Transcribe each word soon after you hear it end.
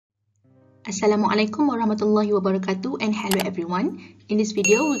Assalamualaikum warahmatullahi wabarakatuh and hello everyone. In this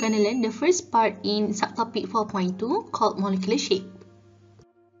video, we're going to learn the first part in subtopic 4.2 called molecular shape.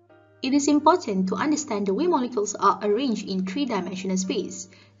 It is important to understand the way molecules are arranged in three-dimensional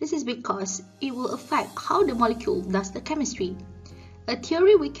space. This is because it will affect how the molecule does the chemistry. A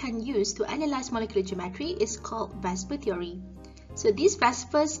theory we can use to analyze molecular geometry is called VSEPR theory. So this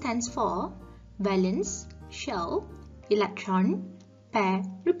VSEPR stands for valence, shell, electron, pair,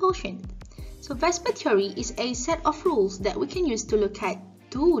 repulsion. So VSEPR theory is a set of rules that we can use to look at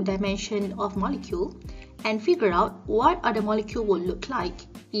two dimensions of molecule and figure out what other molecule will look like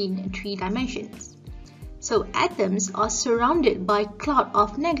in three dimensions. So atoms are surrounded by a cloud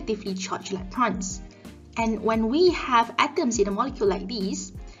of negatively charged electrons. And when we have atoms in a molecule like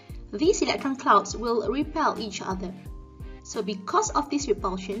these electron clouds will repel each other. So because of these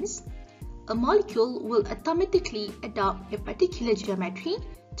repulsions, a molecule will automatically adopt a particular geometry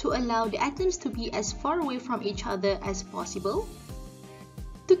to allow the atoms to be as far away from each other as possible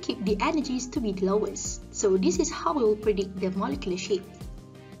to keep the energies to be the lowest. So this is how we will predict the molecular shape.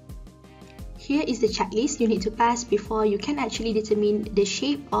 Here is the checklist you need to pass before you can actually determine the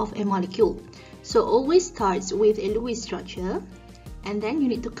shape of a molecule. So always starts with a Lewis structure, and then you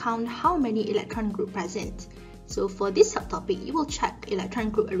need to count how many electron groups present. So for this subtopic, you will check electron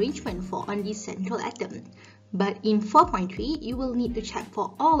group arrangement for only central atom. But in 4.3, you will need to check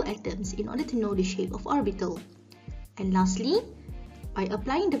for all atoms in order to know the shape of orbital. And lastly, by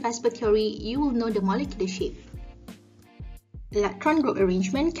applying the VSEPR theory, you will know the molecular shape. Electron group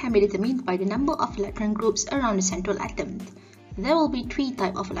arrangement can be determined by the number of electron groups around the central atom. There will be three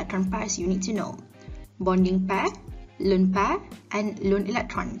types of electron pairs you need to know: bonding pair, lone pair, and lone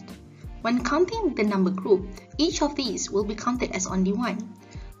electron. When counting the number group, each of these will be counted as only one.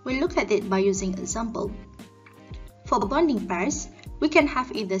 We'll look at it by using an example. For bonding pairs, we can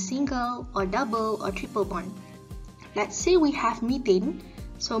have either single or double or triple bond. Let's say we have methane.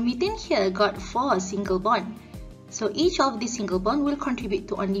 So methane here got 4 single bond. So each of these single bond will contribute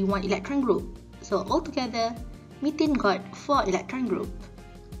to only one electron group. So altogether, methane got 4 electron group.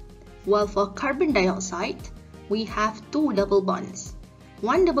 While for carbon dioxide, we have 2 double bonds.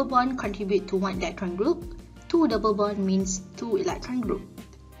 1 double bond contribute to 1 electron group. 2 double bond means 2 electron group.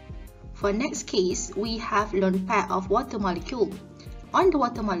 For next case, we have lone pair of water molecule. On the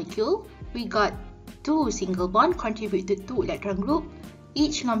water molecule, we got 2 single bond contribute to 2 electron group.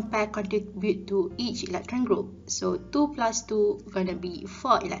 Each lone pair contribute to each electron group. So 2 plus 2 gonna be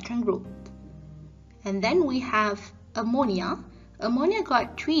 4 electron group. And then we have ammonia. Ammonia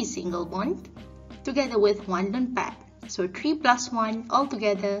got 3 single bond together with 1 lone pair. So 3 plus 1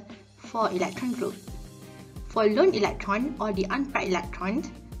 altogether 4 electron group. For lone electron or the unpaired electron,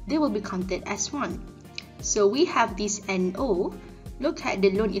 they will be counted as 1. So we have this NO. Look at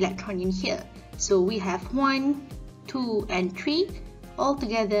the lone electron in here. So we have 1, 2, and 3.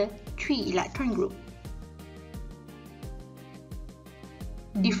 Altogether 3 electron group.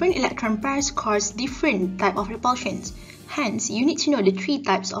 Different electron pairs cause different type of repulsions. Hence, you need to know the 3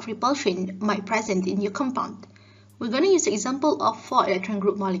 types of repulsion might present in your compound. We're going to use an example of 4 electron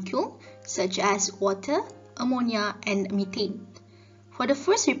group molecule such as water, ammonia, and methane. For the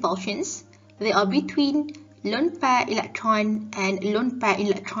first repulsions, they are between lone pair electron and lone pair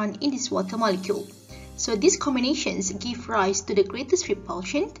electron in this water molecule. So these combinations give rise to the greatest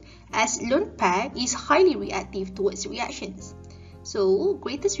repulsion as lone pair is highly reactive towards reactions. So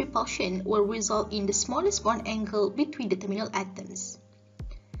greatest repulsion will result in the smallest bond angle between the terminal atoms.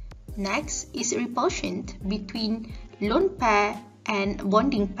 Next is repulsion between lone pair and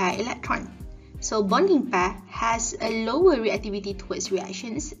bonding pair electron. So bonding pair has a lower reactivity towards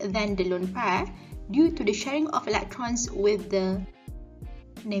reactions than the lone pair due to the sharing of electrons with the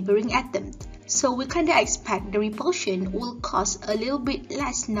neighboring atom. So we kind of expect the repulsion will cause a little bit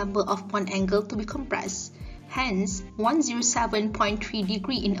less number of bond angle to be compressed. Hence, 107.3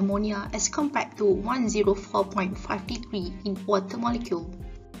 degree in ammonia as compared to 104.5 degree in water molecule.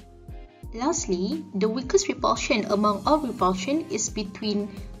 Lastly, the weakest repulsion among all repulsion is between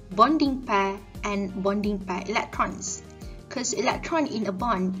bonding pair and bonding pair electrons. Because electron in a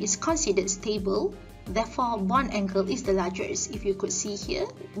bond is considered stable, therefore bond angle is the largest. If you could see here,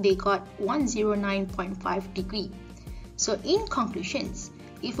 they got 109.5 degree. So in conclusions,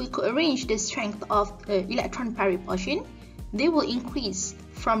 if we could arrange the strength of electron pair repulsion, they will increase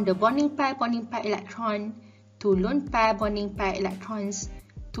from the bonding pair electron to lone pair bonding pair electrons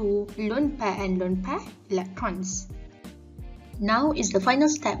to lone pair and lone pair electrons. Now is the final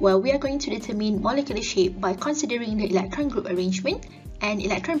step where we are going to determine molecular shape by considering the electron group arrangement and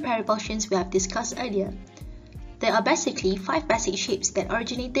electron pair repulsions we have discussed earlier. There are basically 5 basic shapes that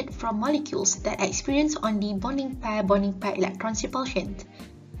originated from molecules that experience only bonding pair electrons repulsion.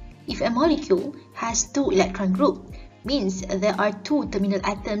 If a molecule has 2 electron groups, means there are 2 terminal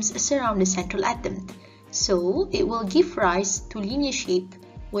atoms surround the central atom. So it will give rise to linear shape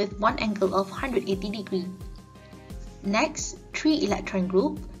with one angle of 180 degrees. Next, 3 electron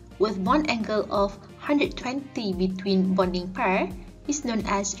group with bond angle of 120 between bonding pair is known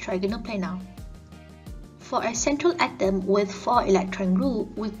as trigonal planar. For a central atom with 4 electron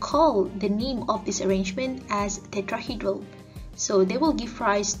group, we call the name of this arrangement as tetrahedral. So they will give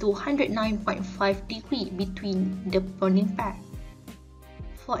rise to 109.5 degrees between the bonding pair.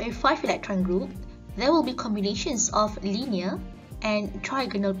 For a 5 electron group, there will be combinations of linear and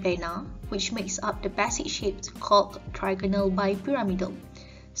trigonal planar, which makes up the basic shapes called trigonal bipyramidal.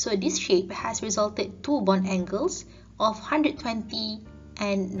 So this shape has resulted 2 bond angles of 120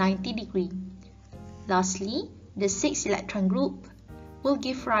 and 90 degrees. Lastly, the 6 electron group will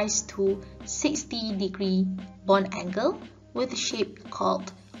give rise to 60 degree bond angle with a shape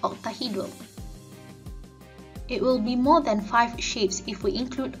called octahedral. It will be more than 5 shapes if we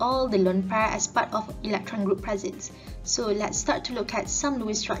include all the lone pair as part of electron group presence. So let's start to look at some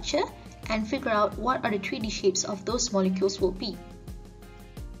Lewis structure and figure out what are the 3D shapes of those molecules will be.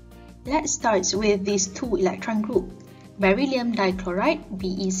 Let's start with these 2 electron group, beryllium dichloride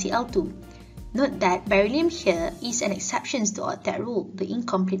BeCl2. Note that beryllium here is an exception to octet rule, the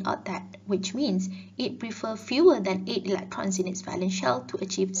incomplete octet, which means it prefers fewer than 8 electrons in its valence shell to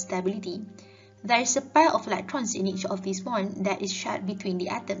achieve stability. There is a pair of electrons in each of these bonds that is shared between the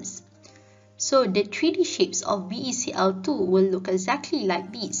atoms. So the 3D shapes of BeCl2 will look exactly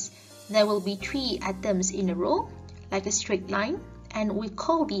like this. There will be 3 atoms in a row, like a straight line, and we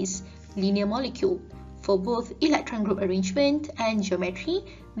call this linear molecule. For both electron group arrangement and geometry,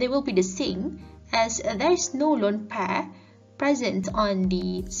 they will be the same as there is no lone pair present on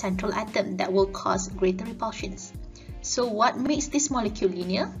the central atom that will cause greater repulsions. So what makes this molecule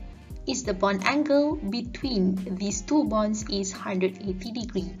linear is the bond angle between these 2 bonds is 180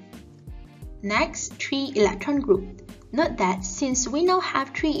 degrees. Next, 3 electron group. Note that since we now have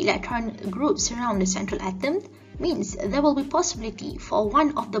 3 electron groups around the central atom, means there will be possibility for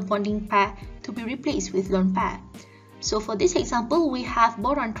one of the bonding pair to be replaced with lone pair. So for this example, we have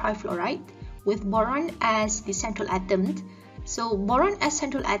boron trifluoride with boron as the central atom. So boron as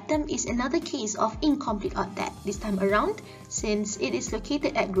central atom is another case of incomplete octet this time around, since it is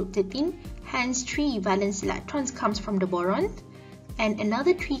located at group 13, hence 3 valence electrons comes from the boron and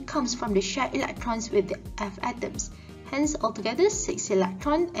another 3 comes from the shared electrons with the F atoms. Hence altogether 6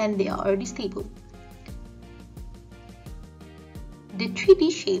 electrons and they are already stable. The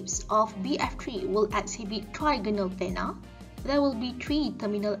 3D shapes of BF3 will exhibit trigonal planar. There will be 3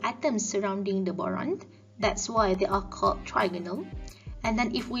 terminal atoms surrounding the boron. That's why they are called trigonal. And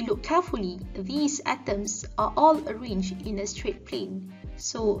then if we look carefully, these atoms are all arranged in a straight plane.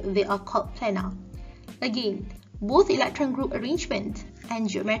 So they are called planar. Again, both electron group arrangement and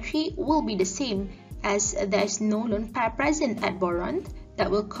geometry will be the same as there is no lone pair present at boron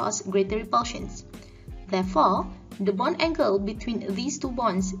that will cause greater repulsions. Therefore, the bond angle between these 2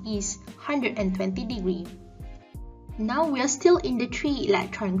 bonds is 120 degrees. Now we are still in the 3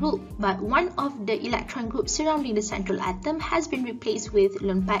 electron group, but one of the electron groups surrounding the central atom has been replaced with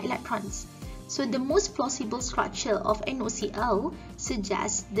lone pair electrons. So the most plausible structure of NOCl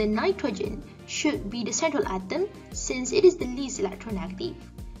suggests the nitrogen should be the central atom since it is the least electronegative.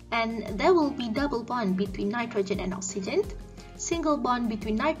 And there will be double bond between nitrogen and oxygen, single bond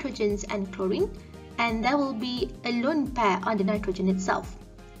between nitrogens and chlorine, and there will be a lone pair on the nitrogen itself.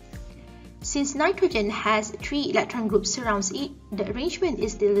 Since nitrogen has 3 electron groups surrounds it, the arrangement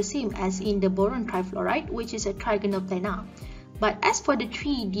is still the same as in the boron trifluoride, which is a trigonal planar. But as for the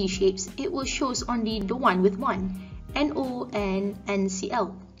 3D shapes, it will show only the one with one, NO and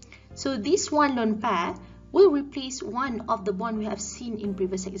NCl. So this one lone pair will replace one of the bond we have seen in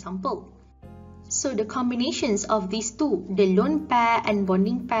previous example. So the combinations of these 2, the lone pair and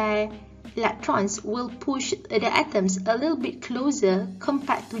bonding pair electrons, will push the atoms a little bit closer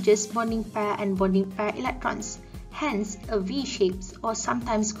compared to just bonding pair and bonding pair electrons. Hence, a V shape, or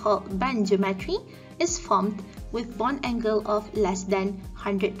sometimes called band geometry, is formed with bond angle of less than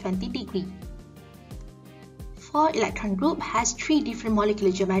 120 degrees. 4 electron group has 3 different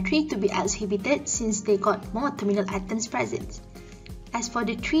molecular geometry to be exhibited since they got more terminal atoms present. As for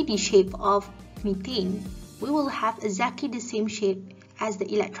the 3D shape of methane, we will have exactly the same shape as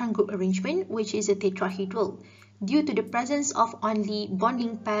the electron group arrangement, which is a tetrahedral, due to the presence of only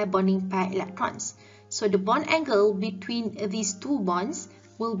bonding pair electrons. So the bond angle between these 2 bonds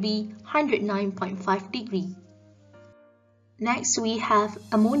will be 109.5 degrees. Next, we have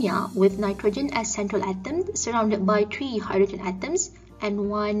ammonia with nitrogen as central atom surrounded by 3 hydrogen atoms and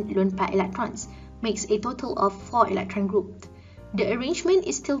 1 lone pair electrons, makes a total of 4 electron groups. The arrangement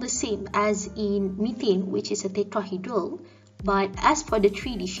is still the same as in methane, which is a tetrahedral, but as for the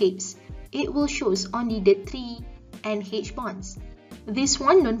 3D shapes, it will show only the 3 NH bonds. This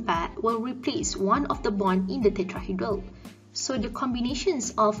one lone pair will replace one of the bonds in the tetrahedral. So the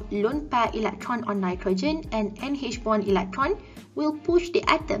combinations of lone pair electron on nitrogen and NH bond electron will push the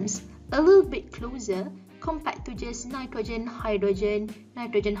atoms a little bit closer compared to just nitrogen-hydrogen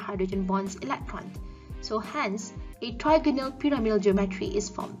bonds electron. So hence, a trigonal pyramidal geometry is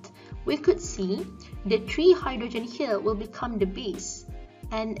formed. We could see the 3 hydrogen here will become the base,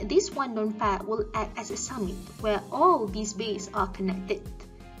 and this one lone pair will act as a summit where all these bases are connected.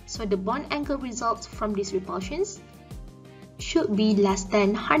 So the bond angle results from these repulsions should be less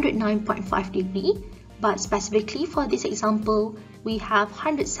than 109.5 degree, but specifically for this example, we have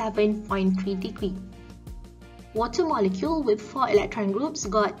 107.3 degree. Water molecule with 4 electron groups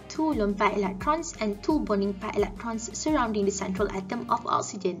got 2 lone pair electrons and 2 bonding pair electrons surrounding the central atom of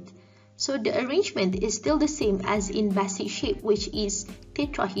oxygen. So the arrangement is still the same as in basic shape, which is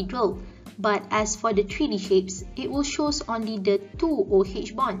tetrahedral, but as for the 3D shapes, it will show only the 2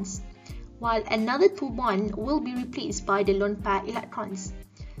 OH bonds, while another 2 bonds will be replaced by the lone pair electrons.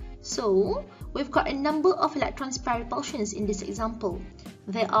 So, we've got a number of electron pair repulsions in this example.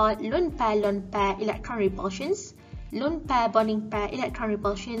 There are lone pair electron repulsions, lone pair bonding pair electron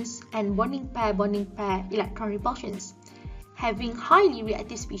repulsions, and bonding pair electron repulsions. Having highly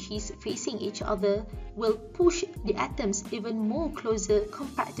reactive species facing each other will push the atoms even more closer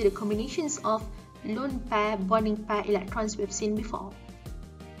compared to the combinations of lone pair bonding pair electrons we've seen before.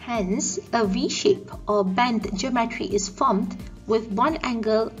 Hence, a V-shape or band geometry is formed with bond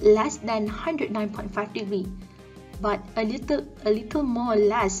angle less than 109.5 degree, but a little more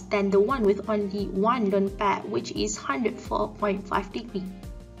less than the one with only one lone pair, which is 104.5 degree.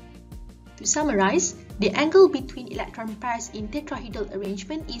 To summarize, the angle between electron pairs in tetrahedral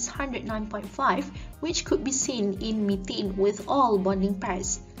arrangement is 109.5, which could be seen in methane with all bonding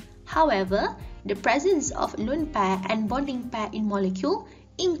pairs. However, the presence of lone pair and bonding pair in molecule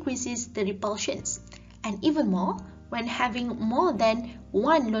increases the repulsions, and even more when having more than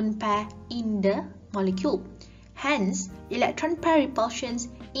one lone pair in the molecule. Hence, electron pair repulsions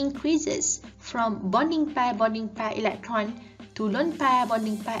increases from bonding pair electron to lone pair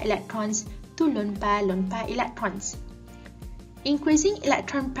bonding pair electrons to lone pair electrons. Increasing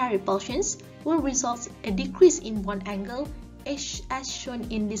electron pair repulsions will result in a decrease in bond angle. As shown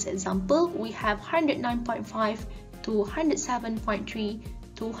in this example, we have 109.5 to 107.3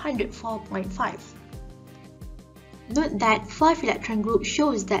 to 104.5. Note that 5 electron group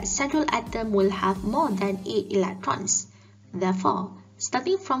shows that central atom will have more than 8 electrons. Therefore,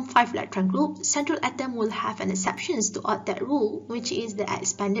 starting from 5 electron group, central atom will have an exception to octet rule, which is the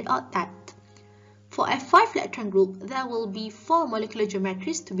expanded octet. For a 5 electron group, there will be 4 molecular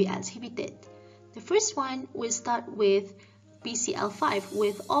geometries to be exhibited. The first one will start with PCl5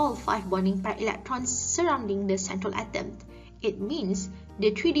 with all 5 bonding pair electrons surrounding the central atom. It means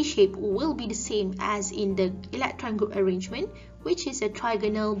the 3D shape will be the same as in the electron group arrangement, which is a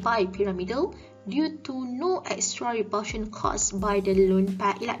trigonal bipyramidal due to no extra repulsion caused by the lone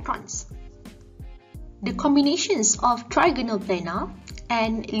pair electrons. The combinations of trigonal planar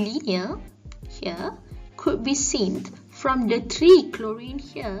and linear here could be seen from the 3 chlorine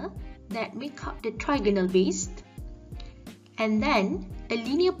here that make up the trigonal base, and then a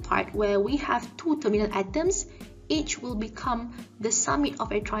linear part where we have 2 terminal atoms. Each will become the summit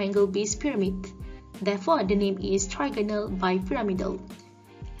of a triangle-based pyramid. Therefore, the name is trigonal bipyramidal.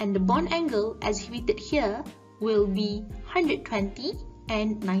 And the bond angle exhibited here will be 120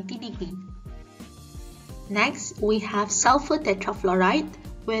 and 90 degree. Next, we have sulfur tetrafluoride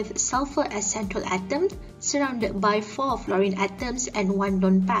with sulfur as central atom surrounded by 4 fluorine atoms and 1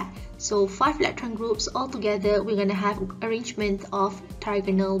 lone pair. So 5 electron groups altogether, we're going to have arrangement of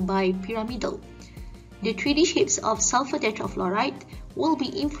trigonal bipyramidal. The 3D shapes of sulfur tetrafluoride will be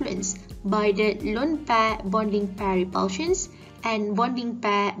influenced by the lone pair bonding pair repulsions and bonding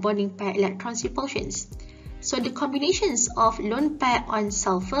pair electrons repulsions. So the combinations of lone pair on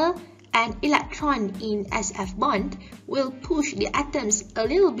sulfur and electron in SF bond will push the atoms a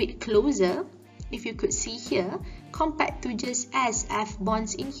little bit closer, if you could see here, compared to just SF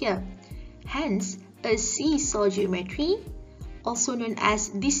bonds in here. Hence, a seesaw geometry, also known as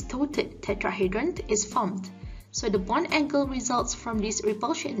distorted tetrahedron, is formed. So the bond angle results from these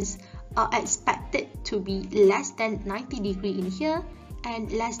repulsions are expected to be less than 90 degree in here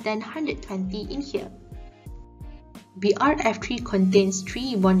and less than 120 in here. BRF3 contains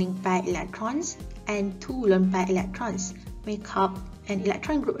 3 bonding pair electrons and 2 lone pair electrons, make up an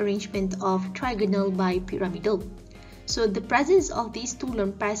electron group arrangement of trigonal bipyramidal. So the presence of these 2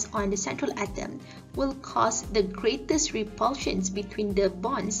 lone pairs on the central atom will cause the greatest repulsions between the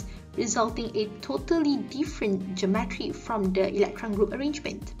bonds, resulting in a totally different geometry from the electron group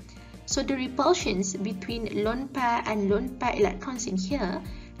arrangement. So the repulsions between lone pair and lone pair electrons in here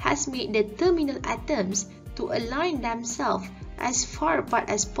has made the terminal atoms to align themselves as far apart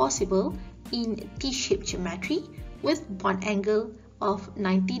as possible in T-shaped geometry with bond angle of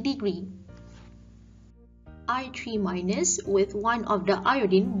 90 degrees. I3- with one of the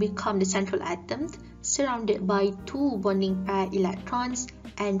iodine become the central atom, surrounded by 2 bonding pair electrons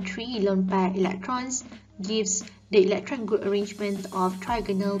and 3 lone pair electrons, gives the electron group arrangement of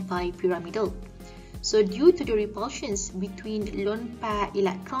trigonal bipyramidal. So due to the repulsions between lone pair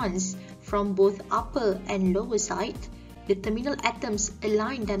electrons from both upper and lower side, the terminal atoms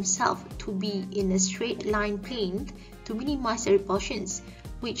align themselves to be in a straight line plane to minimize the repulsions,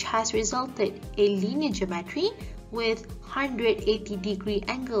 which has resulted a linear geometry with 180 degree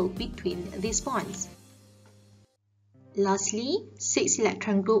angle between these bonds. Lastly, 6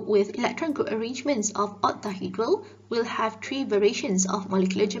 electron group with electron group arrangements of octahedral will have 3 variations of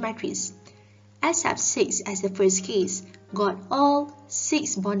molecular geometries. SF6 as the first case got all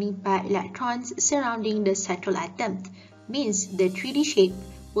 6 bonding pair electrons surrounding the central atom, means the 3D shape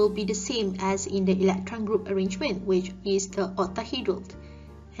will be the same as in the electron group arrangement, which is the octahedral.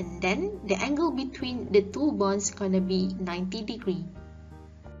 And then the angle between the 2 bonds gonna be 90 degrees.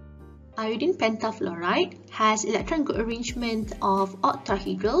 Iodine pentafluoride has electron group arrangement of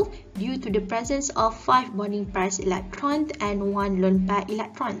octahedral due to the presence of 5 bonding pairs electron and 1 lone pair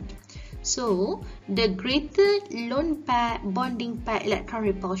electron. So, the greater lone pair bonding pair electron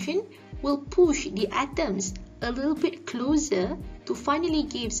repulsion will push the atoms a little bit closer to finally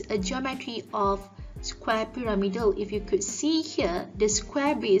gives a geometry of square pyramidal. If you could see here, the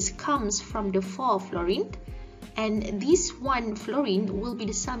square base comes from the 4 fluorine, and this 1 fluorine will be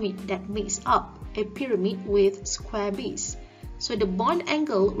the summit that makes up a pyramid with square base. So the bond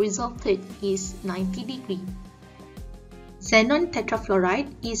angle resulted is 90 degrees. Xenon tetrafluoride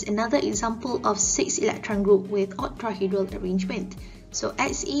is another example of 6 electron group with octahedral arrangement. So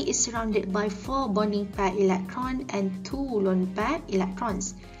Xe is surrounded by 4 bonding pair electron and 2 lone pair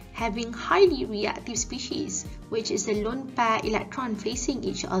electrons, having highly reactive species, which is the lone pair electron facing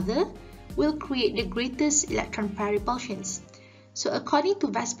each other, will create the greatest electron pair repulsions. So according to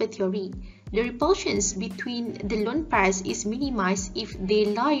VSEPR theory, the repulsions between the lone pairs is minimized if they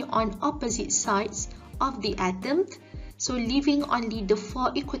lie on opposite sides of the atom, so leaving only the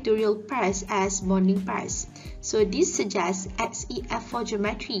 4 equatorial pairs as bonding pairs. So this suggests SEF4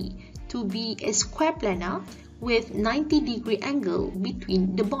 geometry to be a square planar with 90 degree angle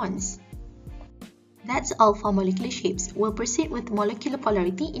between the bonds. That's all for molecular shapes. We'll proceed with molecular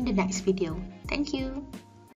polarity in the next video. Thank you.